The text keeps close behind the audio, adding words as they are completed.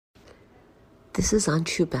This is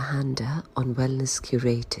Anshu Bahanda on Wellness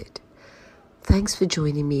Curated. Thanks for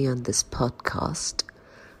joining me on this podcast.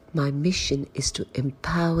 My mission is to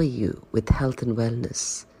empower you with health and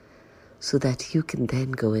wellness so that you can then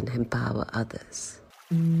go and empower others.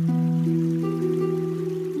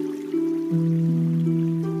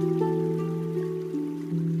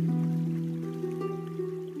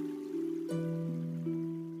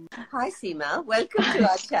 Hi Seema, welcome to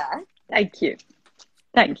our chat. Thank you.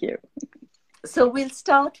 Thank you. So we'll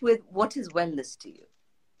start with, what is wellness to you?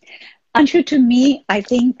 Anshu, to me, I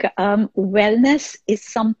think wellness is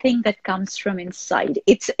something that comes from inside.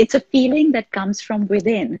 It's a feeling that comes from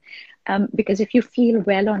within, because if you feel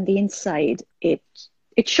well on the inside, it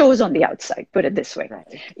shows on the outside. Put it this way.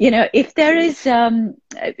 Right. If there is,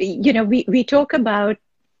 we talk about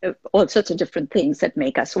all sorts of different things that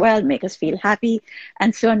make us well, make us feel happy,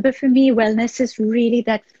 and so on. But for me, wellness is really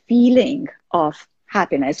that feeling of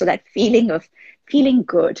happiness, so that feeling of feeling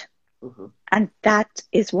good. Mm-hmm. And that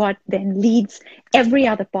is what then leads every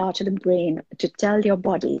other part of the brain to tell your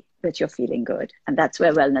body that you're feeling good. And that's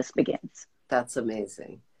where wellness begins. That's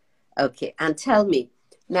amazing. Okay, and tell me,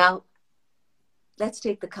 now, let's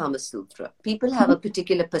take the Kama Sutra. People have a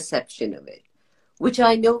particular perception of it, which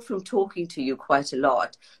I know from talking to you quite a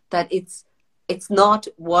lot, that it's not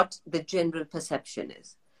what the general perception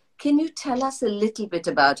is. Can you tell us a little bit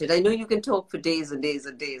about it? I know you can talk for days and days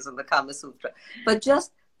and days on the Kama Sutra, but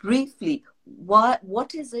just briefly,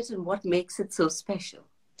 what is it and what makes it so special?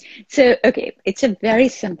 So, okay, it's a very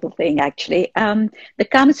simple thing, actually. The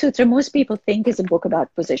Kama Sutra, most people think, is a book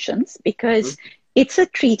about positions because it's a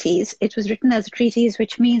treatise. It was written as a treatise,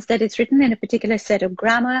 which means that it's written in a particular set of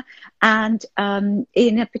grammar and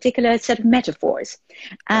in a particular set of metaphors.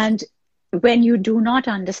 And when you do not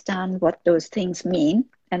understand what those things mean,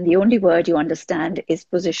 and the only word you understand is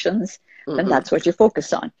positions, then that's what you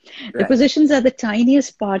focus on. Right. The positions are the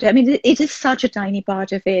tiniest part. I mean, it is such a tiny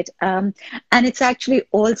part of it. And it's actually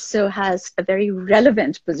also has a very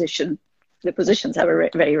relevant position. The positions have a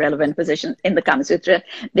very relevant position in the Kama Sutra.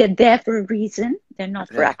 They're there for a reason. They're not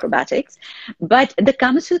for acrobatics. But the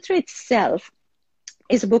Kama Sutra itself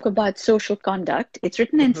is a book about social conduct. It's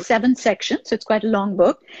written in 7 sections, so it's quite a long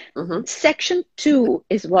book. Section 2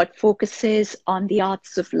 is what focuses on the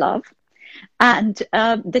arts of love. And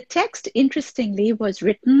the text, interestingly, was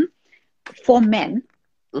written for men,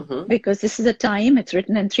 because this is a time, it's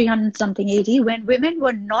written in 300-something AD, when women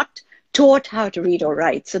were not taught how to read or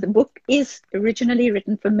write. So the book is originally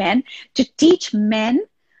written for men, to teach men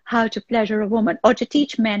how to pleasure a woman, or to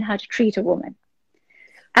teach men how to treat a woman.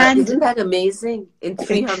 And isn't that amazing? In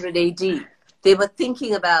 300 AD, they were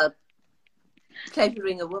thinking about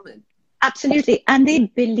pleasuring a woman. Absolutely. And they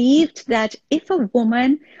believed that if a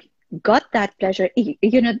woman got that pleasure,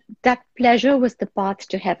 that pleasure was the path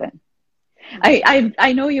to heaven.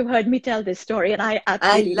 I know you've heard me tell this story, and I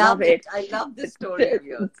absolutely love it. I love this story of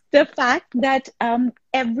yours. The fact that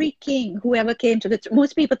every king who ever came to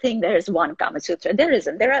most people think there is one Kama Sutra. There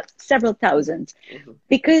isn't. There are several thousand.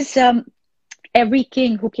 Because every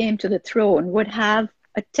king who came to the throne would have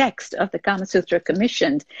a text of the Kama Sutra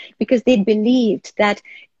commissioned, because they believed that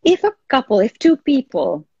if two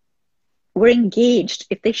people were engaged,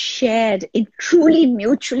 if they shared in truly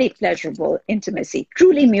mutually pleasurable intimacy,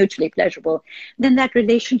 then that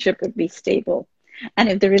relationship would be stable. And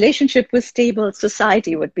if the relationship was stable,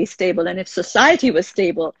 society would be stable. And if society was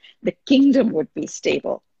stable, the kingdom would be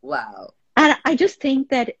stable. Wow. And I just think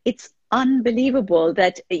that it's unbelievable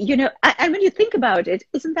that, and when you think about it,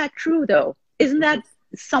 isn't that true though? Isn't that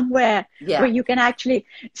somewhere where you can actually,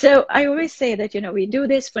 so I always say that, we do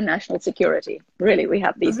this for national security. Really, we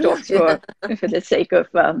have these talks for the sake of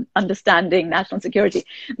understanding national security.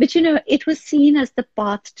 But, it was seen as the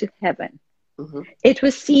path to heaven. It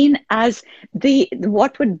was seen as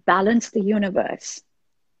what would balance the universe.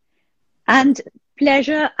 And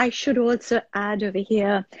pleasure, I should also add over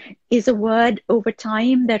here, is a word over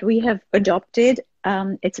time that we have adopted.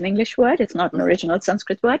 It's an English word. It's not an original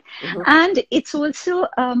Sanskrit word. And it's also,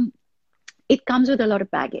 it comes with a lot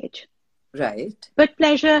of baggage. Right. But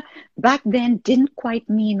pleasure back then didn't quite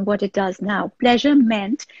mean what it does now. Pleasure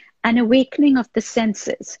meant an awakening of the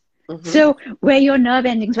senses. So where your nerve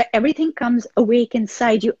endings, where everything comes awake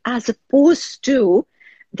inside you, as opposed to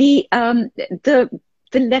the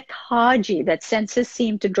lethargy that senses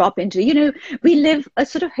seem to drop into. We live a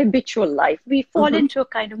sort of habitual life. We fall into a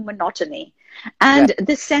kind of monotony, and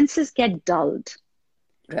the senses get dulled.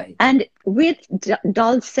 Right. And with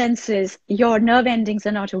dulled senses, your nerve endings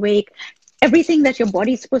are not awake. Everything that your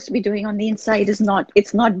body is supposed to be doing on the inside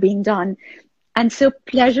it's not being done. And so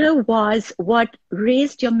pleasure was what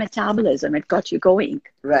raised your metabolism. It got you going.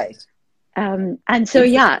 Right. And so,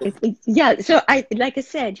 yeah, Interesting. yeah. So like I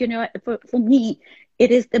said, for me,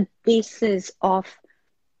 it is the basis of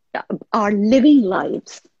our living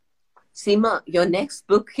lives. Seema, your next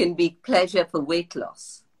book can be Pleasure for Weight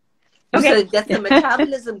Loss. So Okay. it gets the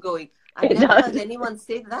metabolism going. I've It never heard does. anyone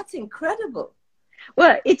say that. That's incredible.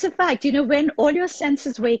 Well, it's a fact. When all your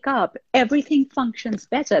senses wake up, everything functions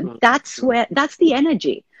better. Mhm. That's the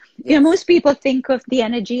energy. Yes. Most people think of the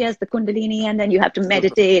energy as the Kundalini, and then you have to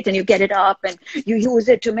meditate and you get it up and you use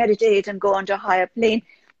it to meditate and go onto a higher plane.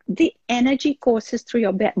 The energy courses through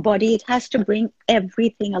your body. It has to bring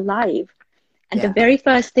everything alive. And the Yeah. very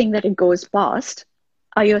first thing that it goes past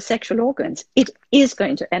are your sexual organs. It is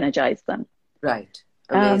going to energize them. Right.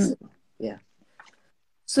 Um, Amazing. Yeah.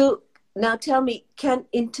 So now tell me, can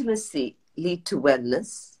intimacy lead to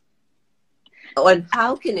wellness? And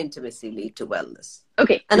how can intimacy lead to wellness?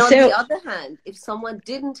 okay, And on the so other hand, if someone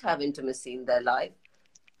didn't have intimacy in their life,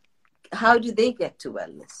 how do they get to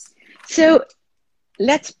wellness? so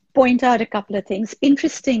let's point out a couple of things.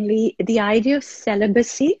 Interestingly, the idea of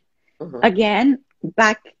celibacy, Mm-hmm. again,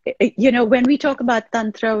 back, when we talk about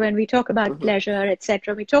Tantra, when we talk about Mm-hmm. pleasure,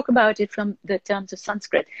 etc., we talk about it from the terms of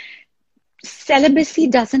Sanskrit. Celibacy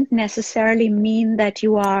doesn't necessarily mean that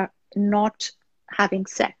you are not having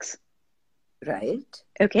sex. Right.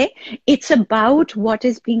 Okay. It's about what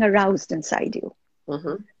is being aroused inside you.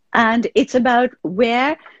 Mm-hmm. And it's about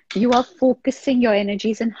where you are focusing your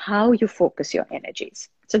energies and how you focus your energies.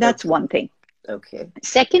 So that's Okay. one thing. Okay.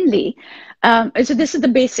 Secondly, so this is the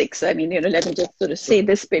basics. I mean, let me just sort of say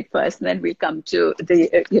this bit first, and then we'll come to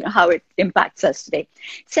the, how it impacts us today.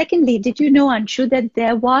 Secondly, did you know, Anshu, that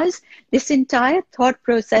there was this entire thought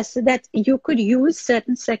process that you could use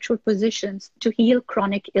certain sexual positions to heal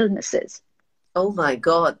chronic illnesses? Oh my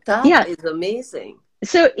God, that Yeah. is amazing.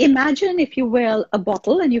 So imagine, if you will, a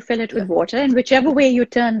bottle and you fill it with Yeah. water, and whichever way you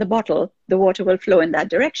turn the bottle, the water will flow in that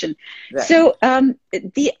direction. Right. So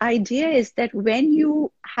the idea is that when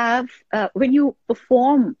you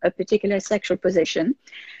perform a particular sexual position,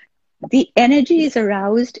 the energy is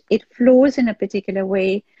aroused, it flows in a particular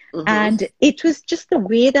way, Mm-hmm. and it was just the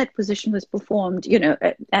way that position was performed,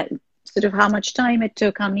 sort of how much time it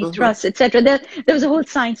took, how many Mm-hmm. thrusts, etc. There was a whole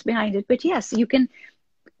science behind it. But yes, you can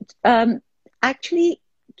actually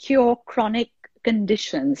cure chronic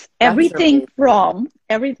conditions. That's Everything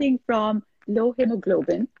amazing. from low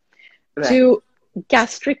hemoglobin Right. to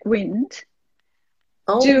gastric wind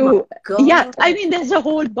Oh my to, yeah, God. I mean, there's a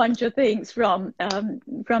whole bunch of things from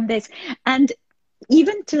this. And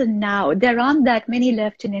even till now, there aren't that many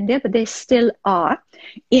left in India, but there still are.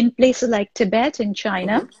 In places like Tibet in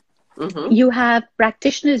China, Mm-hmm. Mm-hmm. you have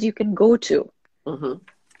practitioners you can go to. Mm-hmm.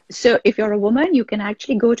 So if you're a woman, you can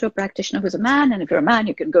actually go to a practitioner who's a man, and if you're a man,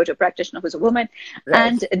 you can go to a practitioner who's a woman,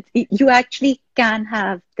 Right. and you actually can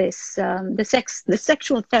have this the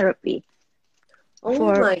sexual therapy Oh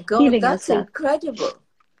for my God, healing that's yourself. incredible.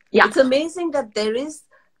 Yeah, It's amazing that there is,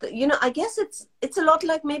 I guess it's a lot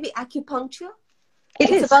like maybe acupuncture. it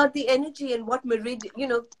It's is. about the energy and what meridian,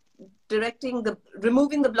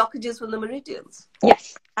 removing the blockages from the meridians.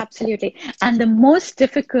 Yes, absolutely. And the most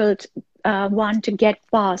difficult one to get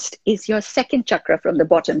past is your second chakra from the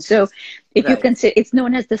bottom. So if you Right. consider, it's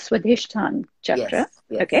known as the Swadhisthana chakra, Yes.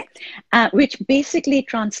 Yes. okay, which basically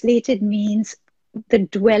translated means the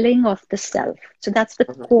dwelling of the self. So that's the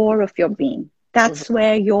Mm-hmm. core of your being. That's Mm-hmm.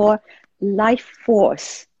 where your life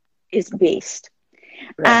force is based.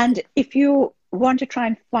 Right. And if you want to try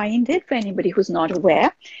and find it for anybody who's not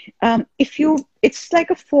aware, it's like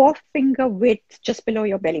a four-finger width just below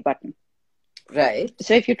your belly button. Right.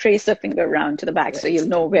 So if you trace a finger around to the back, Right. so you'll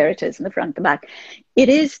know where it is in the front, the back. It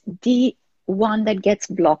is the one that gets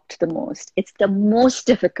blocked the most. It's the most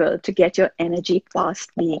difficult to get your energy past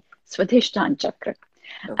the Swadhisthana chakra.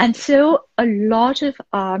 Okay. And so a lot of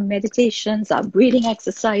our meditations, our breathing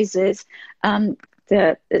exercises,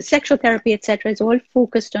 the sexual therapy, etc., is all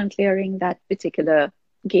focused on clearing that particular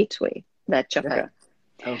gateway, that chakra. Right.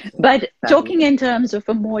 Okay. But Fabulous. talking in terms of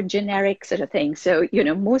a more generic sort of thing, so,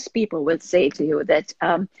 most people will say to you that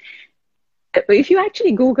if you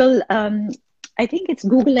actually Google, I think it's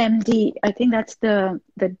Google MD, I think that's the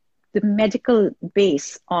medical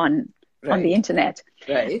base on the internet.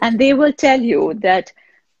 Right. And they will tell you that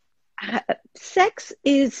sex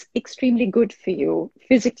is extremely good for you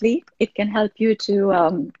physically. It can help you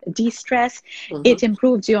to de-stress. Mm-hmm. It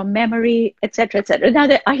improves your memory, etc., etc. Now,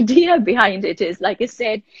 the idea behind it is, like I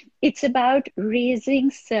said, it's about raising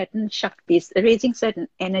certain shaktis, raising certain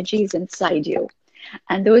energies inside you.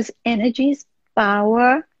 And those energies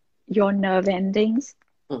power your nerve endings.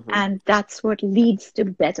 Mm-hmm. And that's what leads to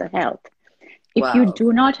better health. If you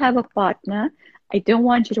do not have a partner, I don't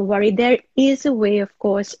want you to worry. There is a way, of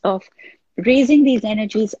course, of raising these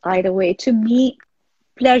energies either way. To me,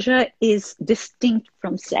 pleasure is distinct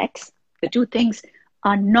from sex. The two things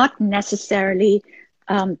are not necessarily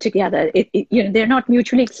together. They're not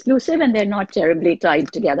mutually exclusive, and they're not terribly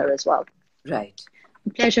tied together as well. Right.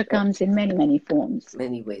 Pleasure comes in many, many forms.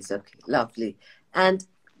 Many ways. Okay, lovely. And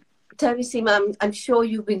Teresima, I'm sure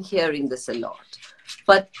you've been hearing this a lot,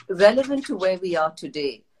 but relevant to where we are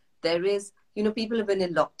today, there is, people have been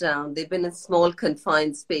in lockdown, they've been in small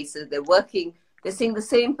confined spaces, they're working, they're seeing the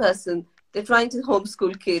same person, they're trying to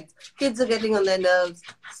homeschool kids are getting on their nerves,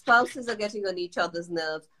 spouses are getting on each other's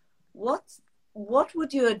nerves. What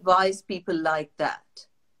would you advise people like that?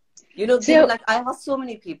 Like, I ask so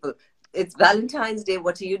many people, it's Valentine's Day,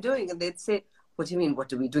 what are you doing? And they'd say, what do you mean,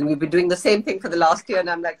 what are we doing? We've been doing the same thing for the last year. And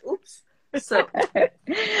I'm like, oops. So,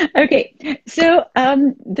 okay. So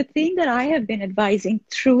the thing that I have been advising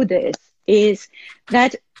through this is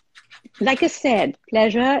that, like I said,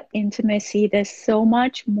 pleasure, intimacy, there's so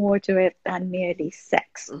much more to it than merely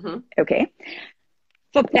sex. Mm-hmm. Okay.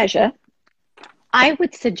 For pleasure, I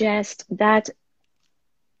would suggest that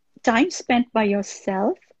time spent by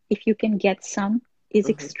yourself, if you can get some, is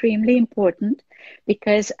mm-hmm. extremely important,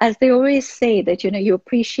 because as they always say that, you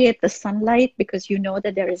appreciate the sunlight because you know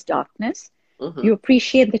that there is darkness. Mm-hmm. You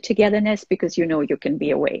appreciate the togetherness because you know you can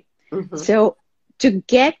be away. Mm-hmm. So to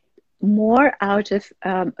get more out of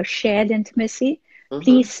a shared intimacy, mm-hmm.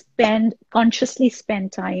 please consciously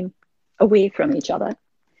spend time away from each other.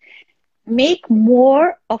 Make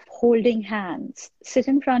more of holding hands. Sit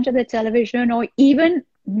in front of the television, or even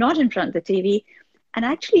not in front of the TV, and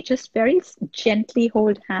actually just very gently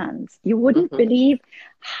hold hands. You wouldn't mm-hmm. believe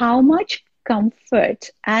how much comfort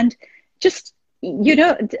and just,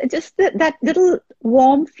 that little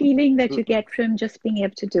warm feeling that you get from just being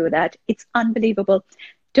able to do that. It's unbelievable.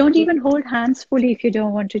 Don't even hold hands fully if you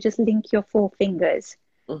don't want to. Just link your 4 fingers.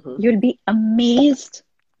 Mm-hmm. You'll be amazed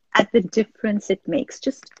at the difference it makes.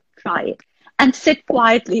 Just try it. And sit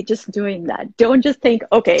quietly just doing that. Don't just think,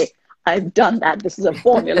 okay, I've done that. This is a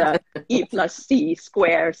formula. E plus C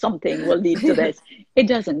square something will lead to this. It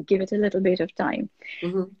doesn't. Give it a little bit of time.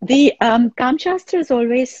 Mm-hmm. The Kamshastras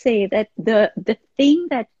always say that the thing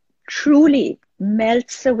that truly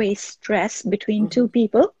melts away stress between mm-hmm. two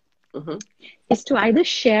people mm-hmm. is to either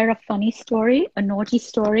share a funny story, a naughty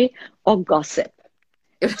story, or gossip.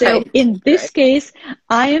 Right. So in this case,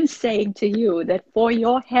 I am saying to you that for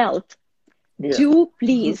your health, do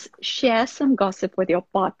please share some gossip with your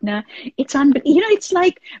partner. It's it's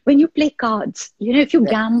like when you play cards. If you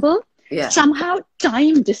gamble, somehow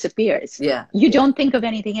time disappears. You don't think of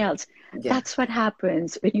anything else. That's what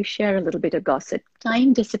happens when you share a little bit of gossip.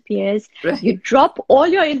 Time disappears. Right. You drop all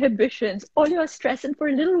your inhibitions, all your stress, and for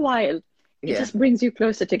a little while, it just brings you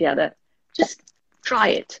closer together. Just try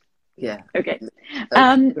it. Yeah. Okay.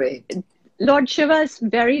 Great. Lord Shiva's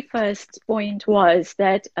very first point was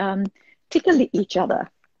that tickle each other.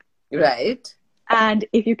 Right. And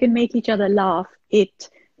if you can make each other laugh, it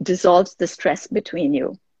dissolves the stress between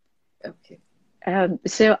you. Okay.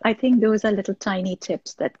 So I think those are little tiny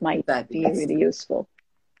tips that might be really useful.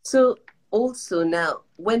 So also now,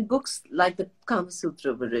 when books like the Kama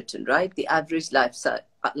Sutra were written, right, the average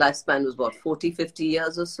lifespan was what, 40, 50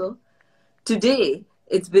 years or so? Today,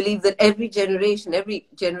 it's believed that every generation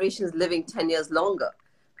is living 10 years longer.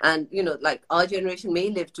 And, like our generation may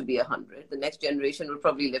live to be 100. The next generation will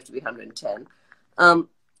probably live to be 110.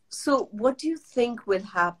 So what do you think will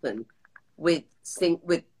happen with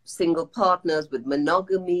single partners, with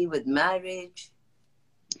monogamy, with marriage?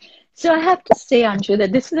 So I have to say, Anshu,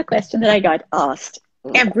 that this is a question that I got asked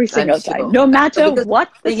every single time, no matter what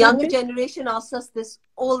the younger generation asks us this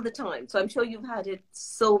all the time. So I'm sure you've had it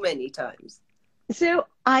so many times. So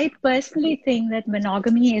I personally think that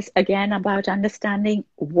monogamy is, again, about understanding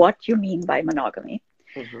what you mean by monogamy.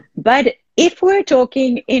 Mm-hmm. But if we're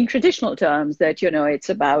talking in traditional terms that, it's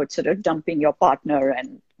about sort of dumping your partner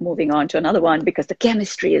and moving on to another one because the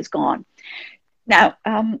chemistry is gone. Now,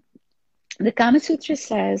 the Kama Sutra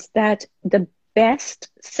says that the best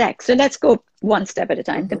sex, so let's go one step at a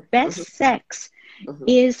time. Mm-hmm. The best mm-hmm. sex mm-hmm.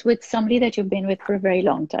 is with somebody that you've been with for a very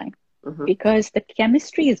long time. Mm-hmm. Because the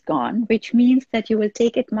chemistry is gone, which means that you will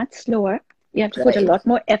take it much slower. You have to put a lot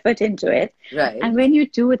more effort into it. Right. And when you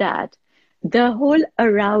do that, the whole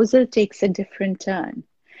arousal takes a different turn.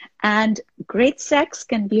 And great sex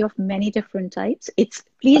can be of many different types.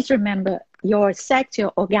 Please remember, your sex,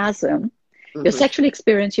 your orgasm, mm-hmm. your sexual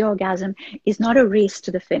experience, your orgasm is not a race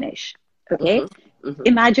to the finish. Okay? Mm-hmm. Mm-hmm.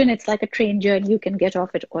 Imagine it's like a train journey. You can get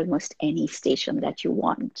off at almost any station that you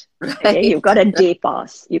want. Right. Okay? You've got a day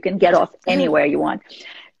pass. You can get off anywhere you want.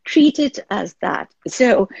 treat it as that.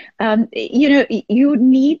 So, you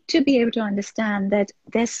need to be able to understand that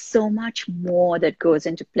there's so much more that goes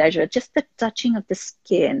into pleasure. Just the touching of the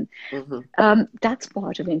skin, that's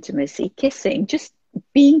part of intimacy. Kissing, just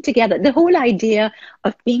being together. The whole idea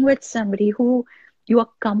of being with somebody who you are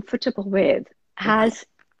comfortable with has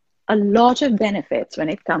a lot of benefits when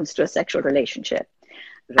it comes to a sexual relationship.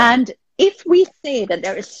 Right. And if we say that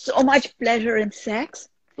there is so much pleasure in sex,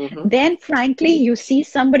 then frankly, you see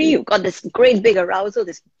somebody, you've got this great big arousal,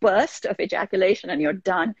 this burst of ejaculation, and you're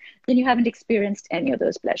done, then you haven't experienced any of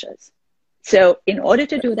those pleasures. So in order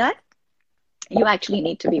to do that, you actually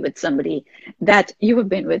need to be with somebody that you have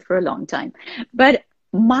been with for a long time. But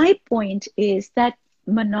my point is that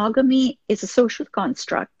monogamy is a social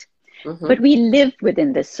construct, but we live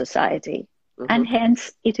within this society. And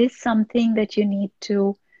hence, it is something that you need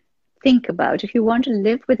to think about. If you want to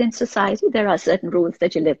live within society, there are certain rules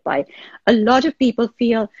that you live by. A lot of people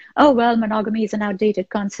feel, oh, well, monogamy is an outdated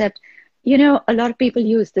concept. You know, a lot of people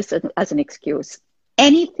use this as an excuse.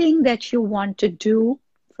 Anything that you want to do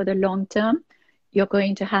for the long term, you're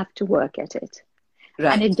going to have to work at it.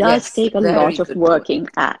 Right. And it does take a lot of working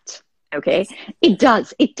at. Okay. It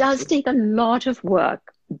does. It does take a lot of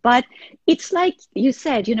work. But it's like you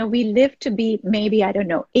said, you know, we live to be maybe, I don't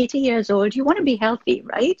know, 80 years old. You want to be healthy,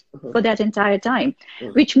 right? For that entire time,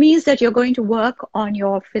 which means that you're going to work on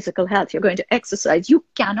your physical health. You're going to exercise. You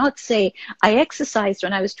cannot say, I exercised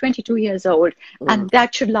when I was 22 years old, and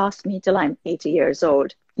that should last me till I'm 80 years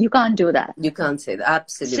old. You can't do that. You can't say that.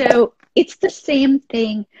 Absolutely. So it's the same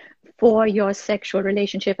thing for your sexual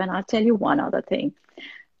relationship. And I'll tell you one other thing.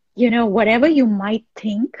 You know, whatever you might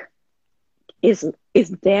think is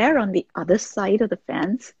there on the other side of the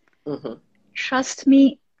fence, trust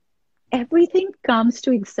me, everything comes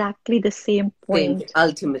to exactly the same point.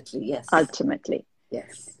 Ultimately, yes. Ultimately.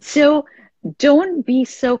 Yes. So don't be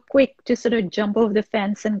so quick to sort of jump over the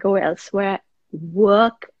fence and go elsewhere.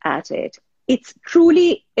 Work at it. It's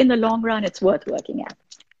truly, in the long run, it's worth working at.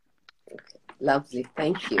 Lovely.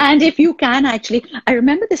 Thank you. And if you can actually, I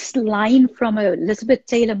remember this line from a Elizabeth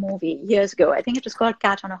Taylor movie years ago. I think it was called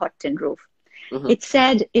Cat on a Hot Tin Roof. It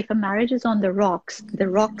said, if a marriage is on the rocks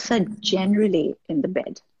are generally in the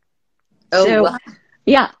bed. Oh, so, wow.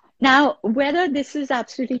 Yeah. Now, whether this is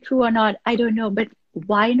absolutely true or not, I don't know, but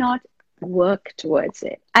why not work towards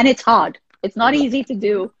it? And it's hard. It's not easy to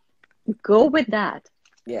do. Go with that.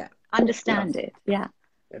 Yeah. Understand it. Yeah.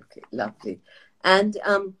 Okay. Lovely. And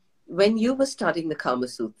when you were studying the Kama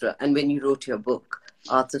Sutra and when you wrote your book,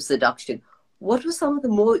 Arts of Seduction, what were some of the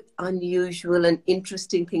more unusual and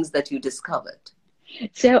interesting things that you discovered?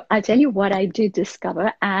 So I'll tell you what I did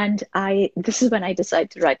discover, and this is when I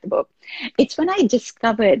decided to write the book. It's when I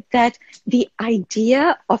discovered that the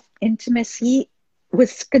idea of intimacy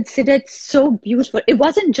was considered so beautiful. It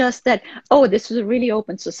wasn't just that, oh, this was a really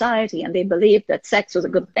open society and they believed that sex was a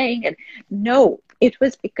good thing. And no, it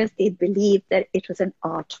was because they believed that it was an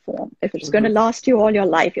art form. If it's going to last you all your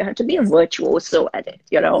life, you have to be a virtuoso at it.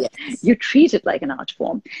 You know, you treat it like an art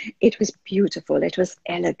form. It was beautiful. It was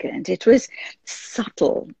elegant. It was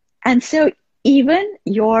subtle. And so even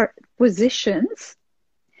your positions,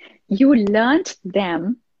 you learned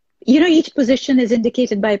them. You know, each position is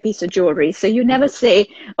indicated by a piece of jewelry. So you never say,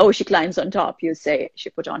 oh, she climbs on top. You say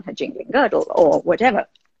she put on her jingling girdle or whatever.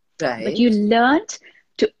 Right. But you learned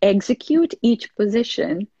to execute each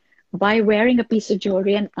position by wearing a piece of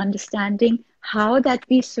jewelry and understanding how that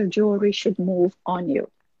piece of jewelry should move on you.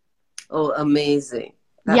 Oh, amazing.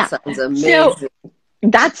 That sounds amazing. So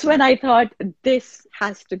that's when I thought this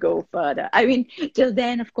has to go further. I mean, till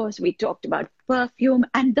then, of course, we talked about perfume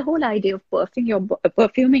and the whole idea of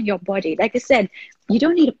perfuming your body. Like I said, you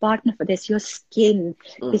don't need a partner for this. Your skin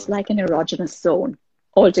is like an erogenous zone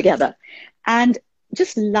altogether. And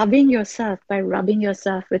just loving yourself by rubbing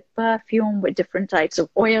yourself with perfume, with different types of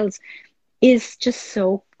oils is just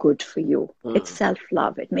so good for you. It's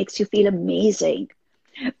self-love. It makes you feel amazing.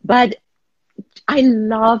 But I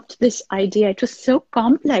loved this idea. It was so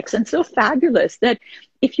complex and so fabulous that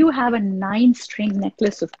if you have a 9-string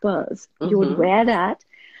necklace of pearls, you would wear that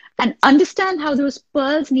and understand how those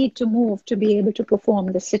pearls need to move to be able to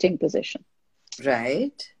perform the sitting position.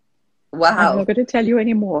 Right. Wow. I'm not going to tell you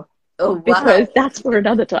any more. Oh, wow. Because that's for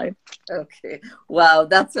another time. Okay. Wow,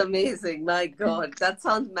 that's amazing. My God, that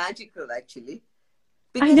sounds magical, actually.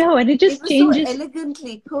 Because I know, and it just changes. So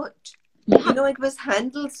elegantly put. You know, it was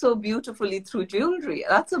handled so beautifully through jewelry.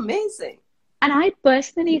 That's amazing. And I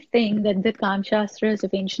personally think that the Kama Shastras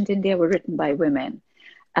of ancient India were written by women.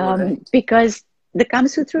 Because the Kama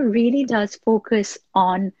Sutra really does focus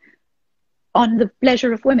on on the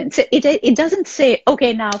pleasure of women. So it doesn't say,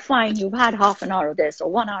 okay, now fine, you've had half an hour of this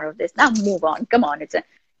or 1 hour of this, now move on, come on. It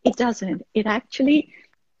doesn't. It actually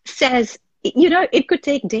says, it could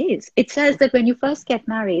take days. It says that when you first get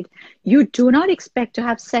married, you do not expect to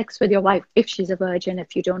have sex with your wife if she's a virgin,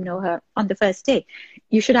 if you don't know her, on the first day.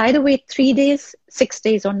 You should either wait 3 days, 6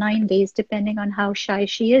 days, or 9 days, depending on how shy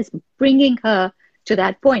she is, bringing her to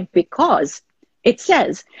that point, because it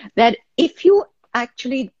says that if you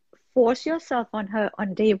actually force yourself on her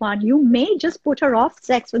on day one, you may just put her off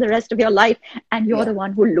sex for the rest of your life, and you're the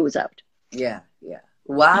one who'll lose out. Yeah, yeah.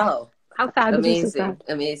 Wow. How fabulous is that? Amazing,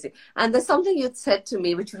 amazing. And there's something you'd said to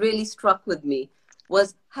me which really struck with me,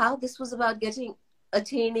 was how this was about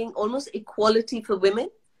attaining almost equality for women.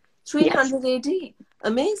 300 AD.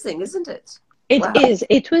 Amazing, isn't it? It is.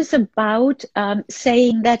 It was about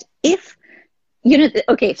saying that if,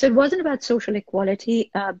 okay, so it wasn't about social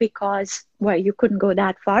equality because, well, you couldn't go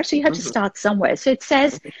that far. So you had to start somewhere. So it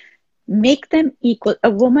says, make them equal. A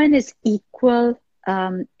woman is equal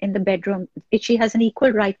in the bedroom. She has an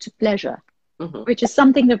equal right to pleasure, which is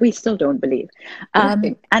something that we still don't believe.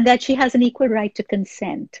 And that she has an equal right to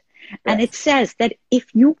consent. And it says that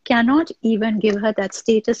if you cannot even give her that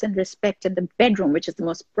status and respect in the bedroom, which is the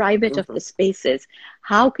most private of the spaces,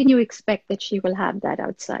 how can you expect that she will have that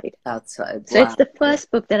outside? Outside. So it's the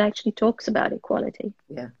first book that actually talks about equality.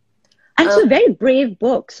 Yeah. And it's a very brave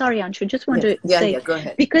book. Sorry, Anshu, just want to say, go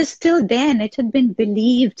ahead. Because till then it had been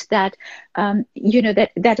believed that,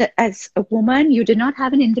 that as a woman, you did not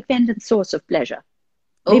have an independent source of pleasure.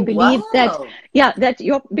 They believed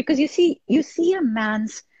because you see a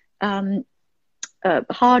man's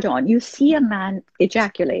hard on, you see a man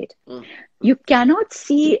ejaculate. You cannot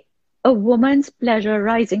see a woman's pleasure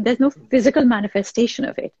rising. There's no physical manifestation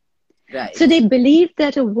of it. Right. So they believed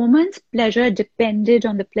that a woman's pleasure depended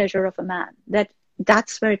on the pleasure of a man.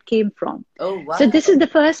 That's where it came from. Oh, wow. So this is the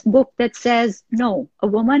first book that says, no, a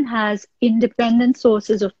woman has independent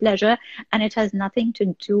sources of pleasure and it has nothing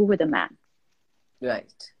to do with a man.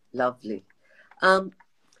 Right. Lovely.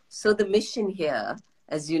 So the mission here,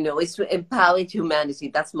 as you know, is to empower humanity.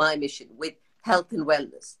 That's my mission, with health and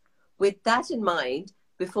wellness. With that in mind,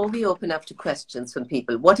 before we open up to questions from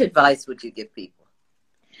people, what advice would you give people?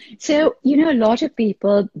 So, a lot of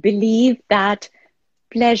people believe that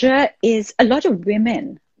a lot of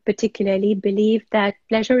women particularly believe that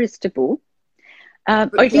pleasure is taboo.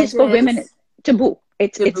 Or at least for women, taboo.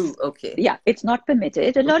 It's okay. Yeah, it's not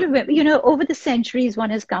permitted. A lot of women, over the centuries, one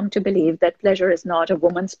has come to believe that pleasure is not a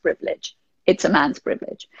woman's privilege. It's a man's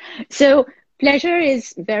privilege. So pleasure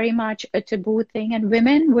is very much a taboo thing, and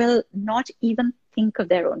women will not even think of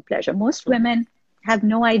their own pleasure. Most women have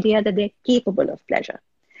no idea that they're capable of pleasure.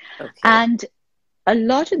 Okay. And a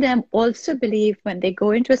lot of them also believe when they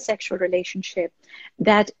go into a sexual relationship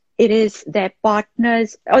that it is their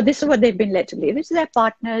partner's, or this is what they've been led to believe, it's their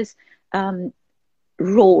partner's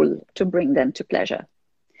role to bring them to pleasure.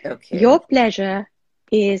 Okay. Your pleasure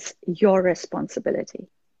is your responsibility.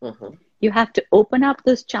 You have to open up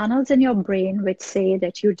those channels in your brain which say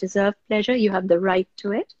that you deserve pleasure, you have the right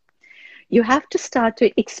to it. You have to start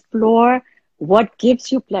to explore what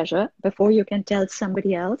gives you pleasure before you can tell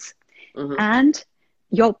somebody else. And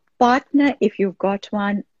your partner, if you've got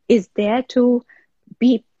one, is there to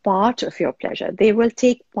be part of your pleasure. They will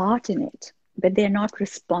take part in it, but they're not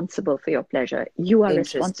responsible for your pleasure. You are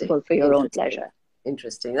responsible for your own pleasure.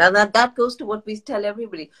 Interesting. And that goes to what we tell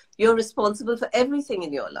everybody. You're responsible for everything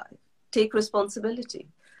in your life. Take responsibility.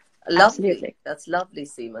 Lovely. Absolutely. That's lovely,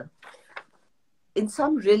 Seema. In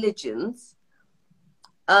some religions,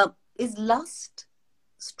 is lust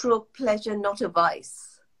 / pleasure not a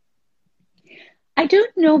vice? I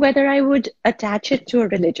don't know whether I would attach it to a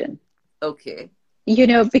religion. Okay.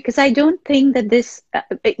 Because I don't think that this,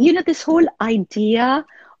 this whole idea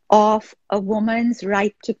of a woman's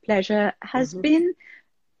right to pleasure has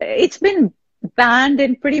it's been banned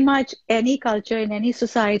in pretty much any culture in any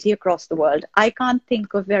society across the world. I can't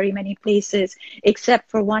think of very many places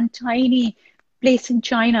except for one tiny place in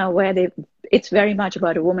China where it's very much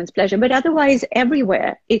about a woman's pleasure. But otherwise,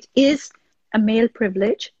 everywhere, it is a male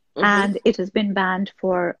privilege and it has been banned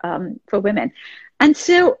for women. And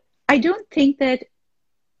so I don't think that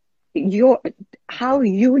how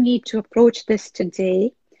you need to approach this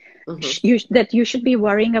today, that you should be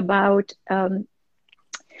worrying about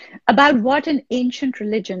what an ancient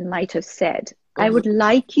religion might have said. I would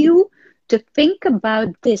like you to think about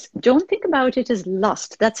this. Don't think about it as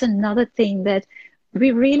lust. That's another thing that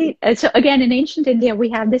we really, so again, in ancient India, we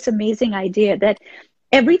have this amazing idea that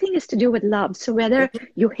everything is to do with love. So whether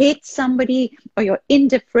you hate somebody or you're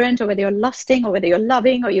indifferent or whether you're lusting or whether you're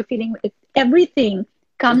loving or you're feeling, everything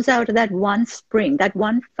comes out of that one spring, that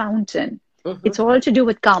one fountain. Mm-hmm. It's all to do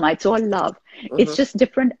with karma. It's all love. Mm-hmm. It's just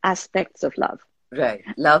different aspects of love. Right.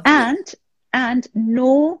 Lovely. And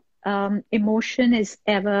no emotion is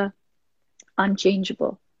ever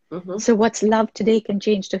unchangeable. Mm-hmm. So what's love today can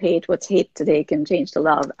change to hate. What's hate today can change to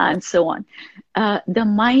love, and so on. The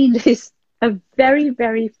mind is a very,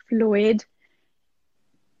 very fluid,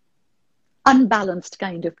 unbalanced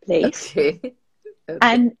kind of place. Okay. Okay.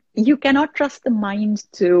 And you cannot trust the mind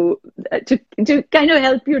to kind of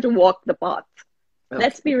help you to walk the path. Okay.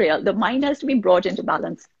 Let's be real. The mind has to be brought into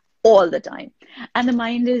balance all the time. And the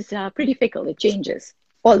mind is pretty fickle. It changes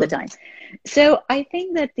all the time. So I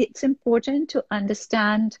think that it's important to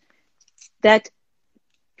understand that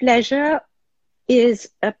pleasure is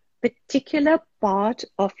a particular part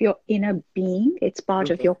of your inner being. It's part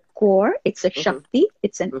of your core. It's a Shakti.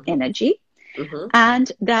 It's an energy.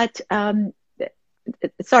 And that,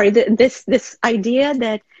 this idea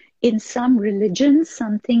that in some religions,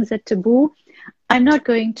 some things are taboo. I'm not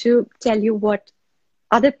going to tell you what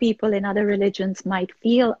other people in other religions might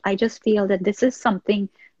feel. I just feel that this is something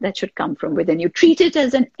that should come from within you. Treat it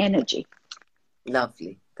as an energy.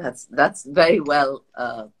 Lovely. That's very well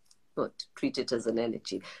put. Treat it as an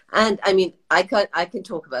energy. And I mean, I can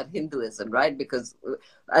talk about Hinduism, right? Because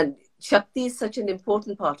and Shakti is such an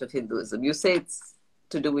important part of Hinduism. You say it's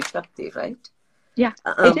to do with Shakti, right? Yeah,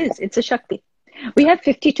 it is. It's a Shakti. We have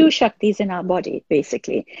 52 Shaktis in our body,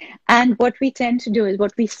 basically. And what we tend to do is,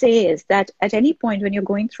 what we say is that at any point when you're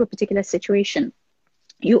going through a particular situation,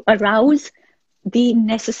 you arouse the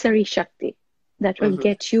necessary Shakti that will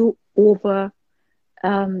get you over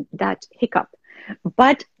that hiccup.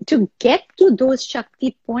 But to get to those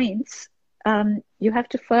Shakti points, you have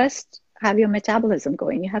to first have your metabolism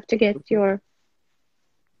going. You have to get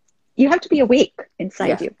you have to be awake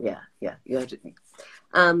inside you. Yeah. You have to be.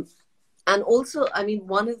 And also, I mean,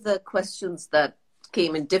 one of the questions that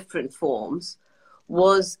came in different forms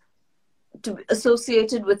was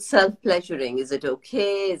associated with self-pleasuring. Is it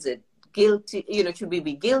okay? Is it guilty? Should we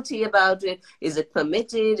be guilty about it? Is it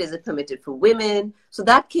permitted? Is it permitted for women? So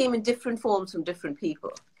that came in different forms from different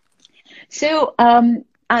people. So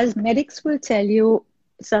as medics will tell you,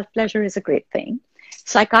 self-pleasure is a great thing.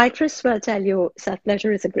 Psychiatrists will tell you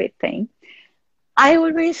self-pleasure is a great thing. I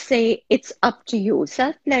always say it's up to you.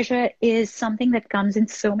 Self-pleasure is something that comes in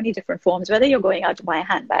so many different forms, whether you're going out to buy a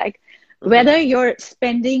handbag, whether you're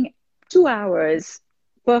spending 2 hours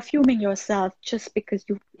perfuming yourself just because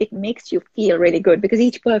it makes you feel really good, because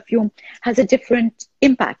each perfume has a different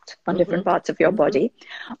impact on different parts of your body,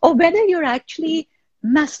 or whether you're actually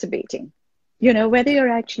masturbating, whether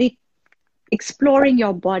you're actually exploring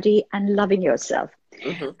your body and loving yourself.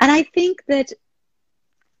 And I think that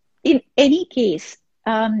in any case,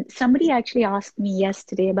 somebody actually asked me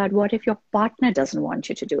yesterday about what if your partner doesn't want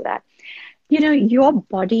you to do that? Your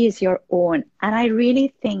body is your own. And I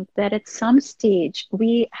really think that at some stage,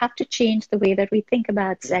 we have to change the way that we think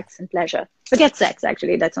about sex and pleasure. Forget sex,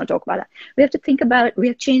 actually. Let's not talk about that. We have to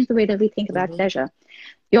change the way that we think about pleasure.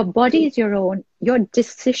 Your body is your own. Your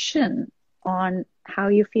decision on how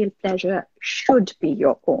you feel pleasure should be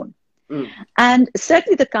your own. And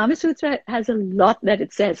certainly the Kama Sutra has a lot that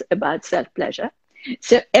it says about self-pleasure.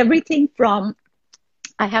 So everything from,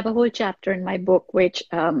 I have a whole chapter in my book, which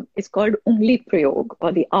is called Ungli Prayog,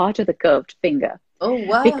 or the art of the curved finger. Oh,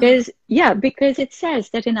 wow. Because it says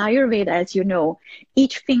that in Ayurveda, as you know,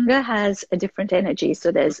 each finger has a different energy.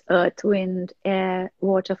 So there's earth, wind, air,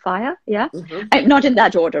 water, fire. Yeah. Not in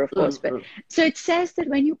that order, of course. But so it says that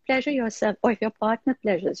when you pleasure yourself, or if your partner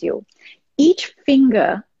pleasures you, each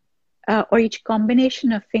finger or each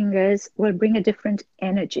combination of fingers will bring a different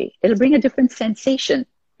energy. It'll bring a different sensation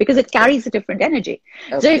because it carries a different energy.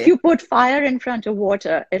 Okay. So if you put fire in front of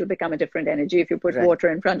water, it'll become a different energy. If you put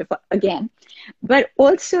water in front of again. But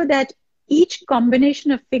also that each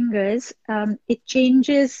combination of fingers, it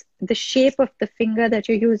changes the shape of the finger that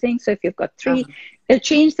you're using. So if you've got 3, it'll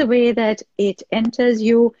change the way that it enters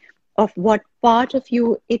you, of what part of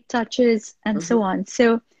you it touches, and so on.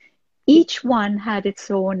 So each one had its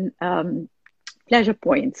own pleasure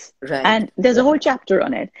points. Right. And there's a whole chapter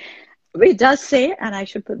on it. It does say, and I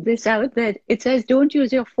should put this out, that it says don't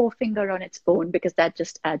use your forefinger on its own because that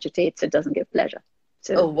just agitates. It doesn't give pleasure.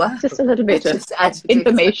 So just a little bit of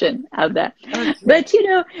information out there. Okay. But,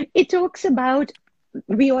 it talks about,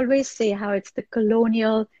 we always say how it's the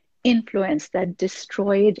colonial influence that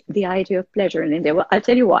destroyed the idea of pleasure in India. Well, I'll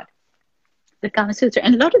tell you what. The Kama Sutra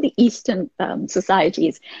and a lot of the Eastern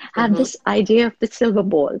societies have this idea of the silver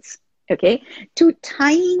balls. Okay, two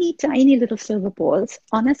tiny, tiny little silver balls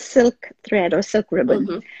on a silk thread or silk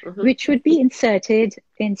ribbon, which would be inserted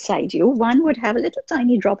inside you. One would have a little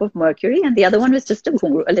tiny drop of mercury, and the other one was just a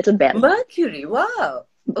little bell. Mercury, wow.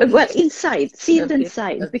 Okay. Well, inside, sealed Okay.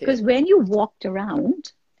 inside, Okay. because when you walked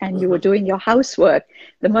around and you were doing your housework,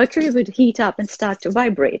 the mercury would heat up and start to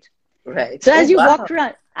vibrate. Right. So as you wow. walked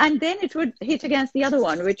around, and then it would hit against the other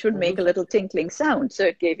one, which would make a little tinkling sound. So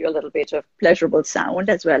it gave you a little bit of pleasurable sound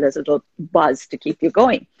as well as a little buzz to keep you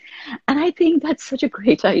going. And I think that's such a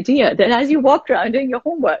great idea that as you walk around doing your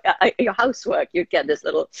homework, your housework, you get this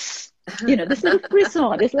little, this little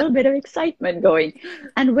frisson, this little bit of excitement going.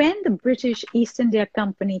 And when the British East India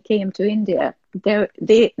Company came to India,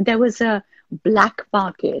 there was a black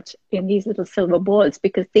market in these little silver balls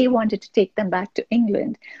because they wanted to take them back to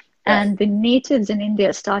England. Right. And the natives in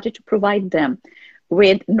India started to provide them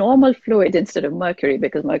with normal fluid instead of mercury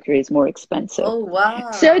because mercury is more expensive. Oh,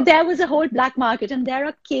 wow. So there was a whole black market, and there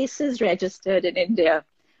are cases registered in India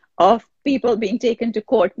of people being taken to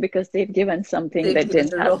court because they've given something that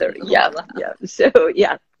didn't have the... Yeah. So,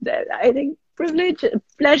 I think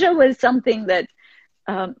pleasure was something that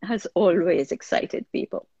has always excited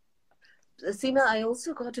people. Seema, I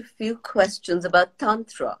also got a few questions about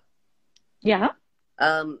Tantra. Yeah.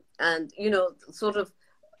 And, sort of,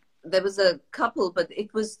 there was a couple, but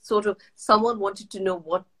it was sort of, someone wanted to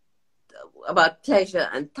know about pleasure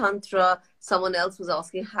and Tantra. Someone else was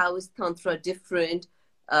asking, how is Tantra different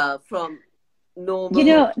from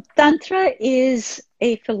normal? Tantra is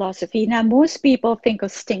a philosophy. Now, most people think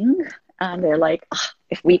of Sting, and they're like,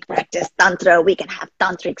 if we practice Tantra, we can have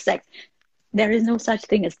tantric sex. There is no such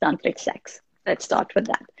thing as tantric sex. Let's start with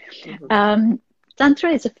that.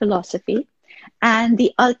 Tantra is a philosophy. And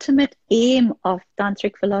the ultimate aim of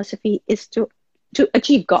tantric philosophy is to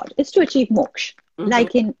achieve God, is to achieve moksha,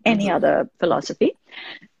 like in any other philosophy.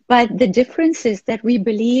 But the difference is that we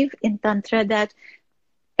believe in Tantra that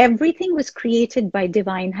everything was created by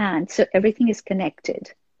divine hand, so everything is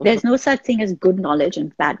connected. There's no such thing as good knowledge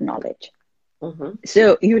and bad knowledge.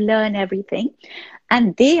 So you learn everything.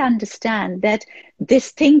 And they understand that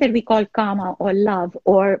this thing that we call karma or love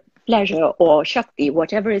or pleasure or Shakti,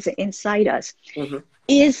 whatever is inside us,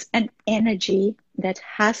 is an energy that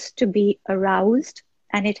has to be aroused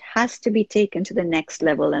and it has to be taken to the next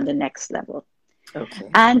level and the next level. Okay.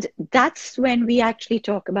 And that's when we actually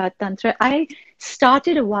talk about Tantra. I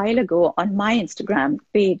started a while ago on my Instagram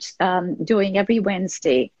page doing every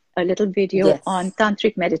Wednesday a little video on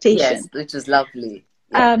Tantric meditation. Yes, which is lovely.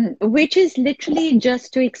 Which is literally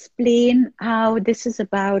just to explain how this is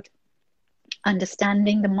about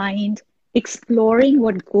understanding the mind, exploring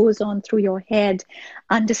what goes on through your head,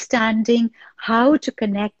 understanding how to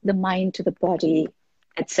connect the mind to the body,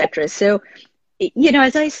 etc. So,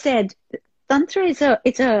 as I said, Tantra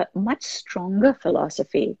is a much stronger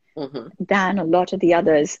philosophy than a lot of the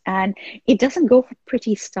others, and it doesn't go for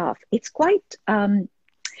pretty stuff. It's quite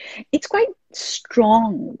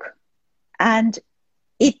strong, and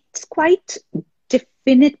it's quite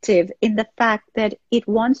definitive in the fact that it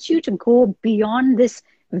wants you to go beyond this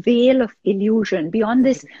veil of illusion, beyond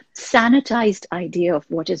this sanitized idea of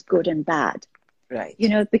what is good and bad. Right.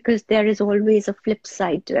 Because there is always a flip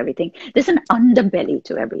side to everything. There's an underbelly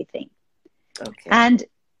to everything. Okay. And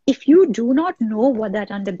if you do not know what that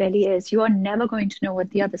underbelly is, you are never going to know what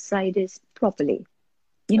the other side is properly.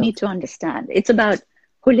 You need to understand. It's about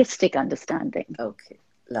holistic understanding. Okay,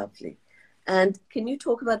 lovely. And can you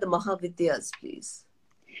talk about the Mahavidyas, please?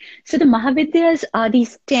 So the Mahavidyas are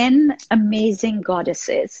these 10 amazing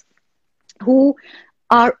goddesses who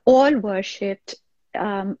are all worshipped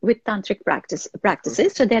with tantric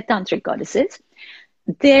practices. So they're tantric goddesses.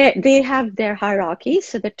 They have their hierarchy.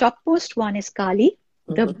 So the topmost one is Kali.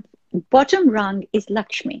 The bottom rung is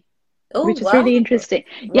Lakshmi, which is really interesting.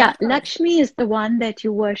 Wow. Yeah, Lakshmi is the one that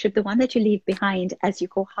you worship, the one that you leave behind as you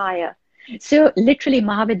go higher. So literally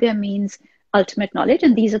Mahavidya means ultimate knowledge,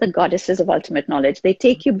 and these are the goddesses of ultimate knowledge. They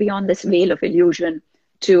take you beyond this veil of illusion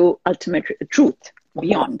to ultimate truth,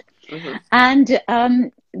 beyond. And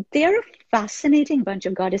they're a fascinating bunch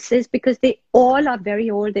of goddesses because they all are very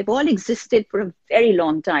old. They've all existed for a very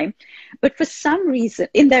long time. But for some reason,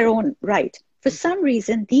 in their own right, for some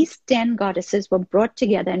reason, these 10 goddesses were brought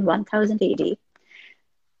together in 1000 AD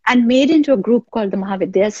and made into a group called the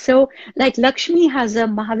Mahavidyas. So like Lakshmi has a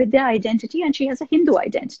Mahavidya identity and she has a Hindu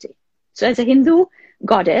identity. So as a Hindu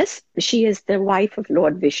goddess, she is the wife of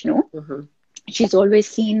Lord Vishnu. She's always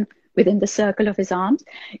seen within the circle of his arms.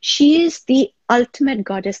 She is the ultimate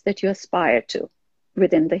goddess that you aspire to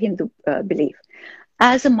within the Hindu belief.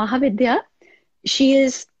 As a Mahavidya, she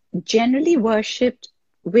is generally worshipped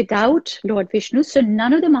without Lord Vishnu. So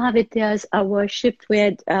none of the Mahavidyas are worshipped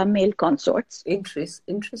with male consorts.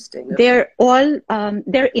 Interesting. They're all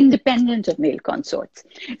they're independent of male consorts.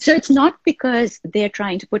 So it's not because they're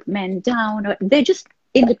trying to put men down, or they're just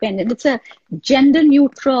independent. It's a gender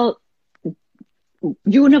neutral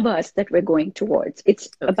universe that we're going towards. It's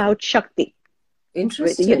about Shakti.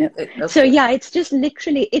 Interesting. You know? Okay. So yeah, it's just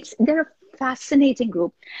literally, they're a fascinating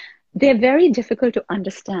group. They're very difficult to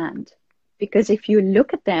understand because if you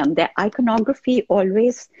look at them, their iconography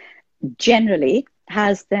always generally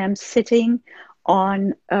has them sitting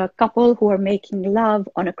on a couple who are making love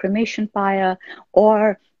on a cremation pyre,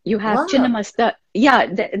 or you have Chinnamasta. Yeah,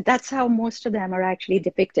 that's how most of them are actually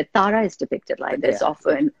depicted. Tara is depicted like this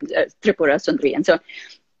often, Tripura Sundari, and so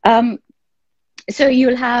on. So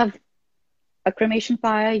you'll have a cremation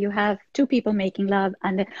pyre, you have two people making love,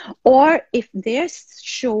 or if they're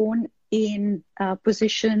shown in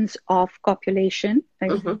positions of copulation,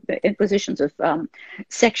 in positions of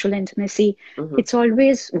sexual intimacy, it's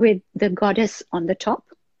always with the goddess on the top.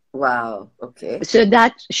 Wow. Okay. So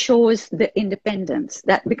that shows the independence,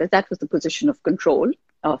 because that was the position of control,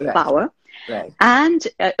 of power. Right. And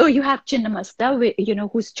you have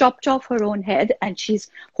Chinnamasta, who's chopped off her own head and she's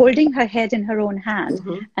holding her head in her own hand.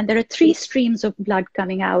 And there are 3 streams of blood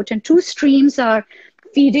coming out, and 2 streams are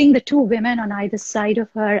feeding the 2 women on either side of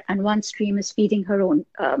her, and 1 stream is feeding her own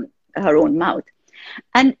mouth.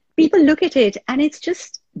 And people look at it, and it's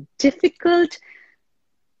just difficult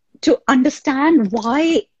to understand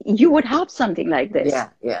why you would have something like this.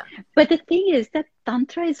 Yeah. But the thing is that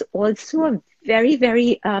Tantra is also a very,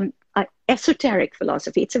 very esoteric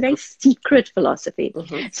philosophy. It's a very secret philosophy.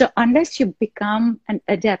 So unless you become an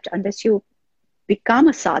adept, unless you become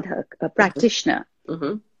a sadhak, a practitioner,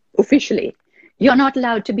 officially, you're not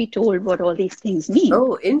allowed to be told what all these things mean.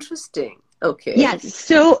 Oh, interesting. Okay. Yes.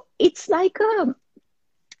 So it's like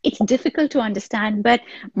it's difficult to understand, but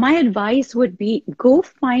my advice would be go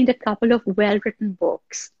find a couple of well-written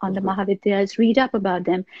books on the Mahavidyas, read up about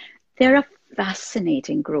them. They're a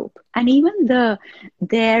fascinating group. And even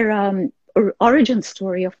their origin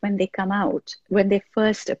story of when they come out, when they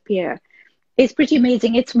first appear, is pretty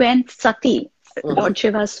amazing. It's when Sati, Lord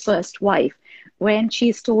Shiva's first wife, when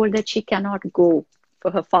she's told that she cannot go for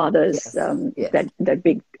her father's, that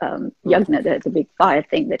big yagna, the big fire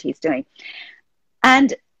thing that he's doing.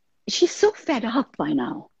 And she's so fed up by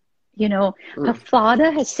now. Her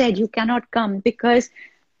father has said, you cannot come, because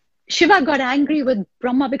Shiva got angry with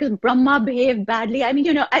Brahma because Brahma behaved badly. I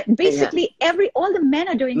mean, basically all the men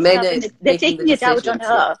are doing stuff and they're taking it out on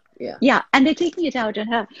her. Yeah, and they're taking it out on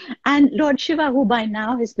her. And Lord Shiva, who by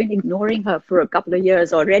now has been ignoring her for a couple of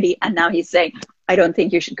years already, and now he's saying, I don't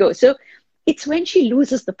think you should go. So it's when she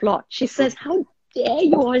loses the plot. She says, how dare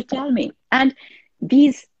you all tell me? And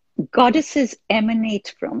these goddesses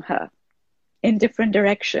emanate from her in different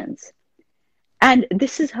directions. And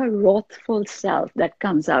this is her wrathful self that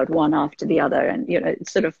comes out one after the other. And,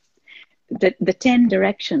 it's sort of the 10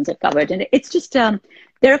 directions are covered. And it's just, they're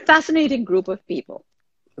a fascinating group of people,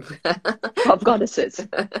 of goddesses,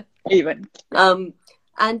 even.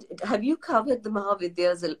 And have you covered the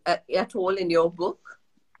Mahavidyas at all in your book?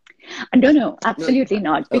 No, absolutely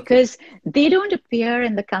not. Because they don't appear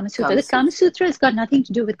in the Kama Sutra. The Kama Sutra has got nothing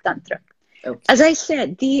to do with Tantra. Okay. As I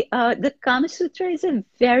said, the Kama Sutra is a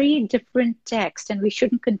very different text, and we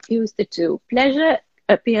shouldn't confuse the two. Pleasure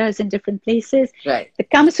appears in different places. Right. The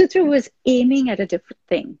Kama Sutra was aiming at a different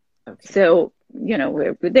thing. Okay. So,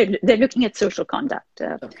 they're looking at social conduct.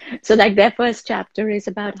 So like their first chapter is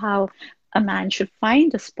about how a man should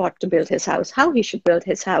find a spot to build his house, how he should build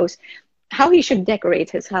his house, how he should decorate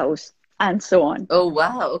his house, and so on. Oh,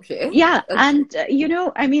 wow. Okay. Yeah. Okay.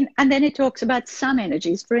 And, and then it talks about some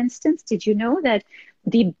energies. For instance, did you know that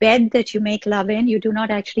the bed that you make love in, you do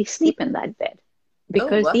not actually sleep in that bed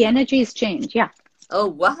because the energies change. Yeah. Oh,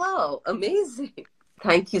 wow. Amazing.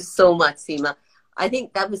 Thank you so much, Seema. I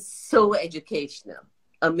think that was so educational.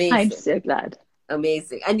 Amazing. I'm so glad.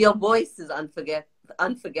 Amazing. And your voice is unforgettable.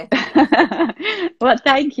 Well,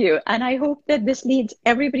 thank you. And I hope that this leads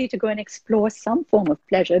everybody to go and explore some form of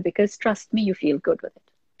pleasure, because trust me, you feel good with it.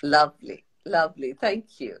 Lovely. Lovely.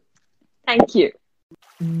 Thank you. Thank you.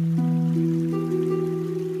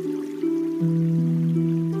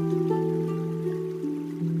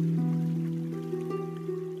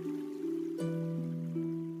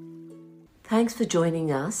 Thanks for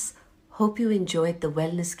joining us. Hope you enjoyed the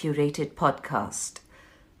Wellness Curated podcast.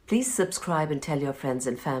 Please subscribe and tell your friends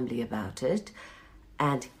and family about it.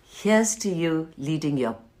 And here's to you leading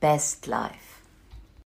your best life.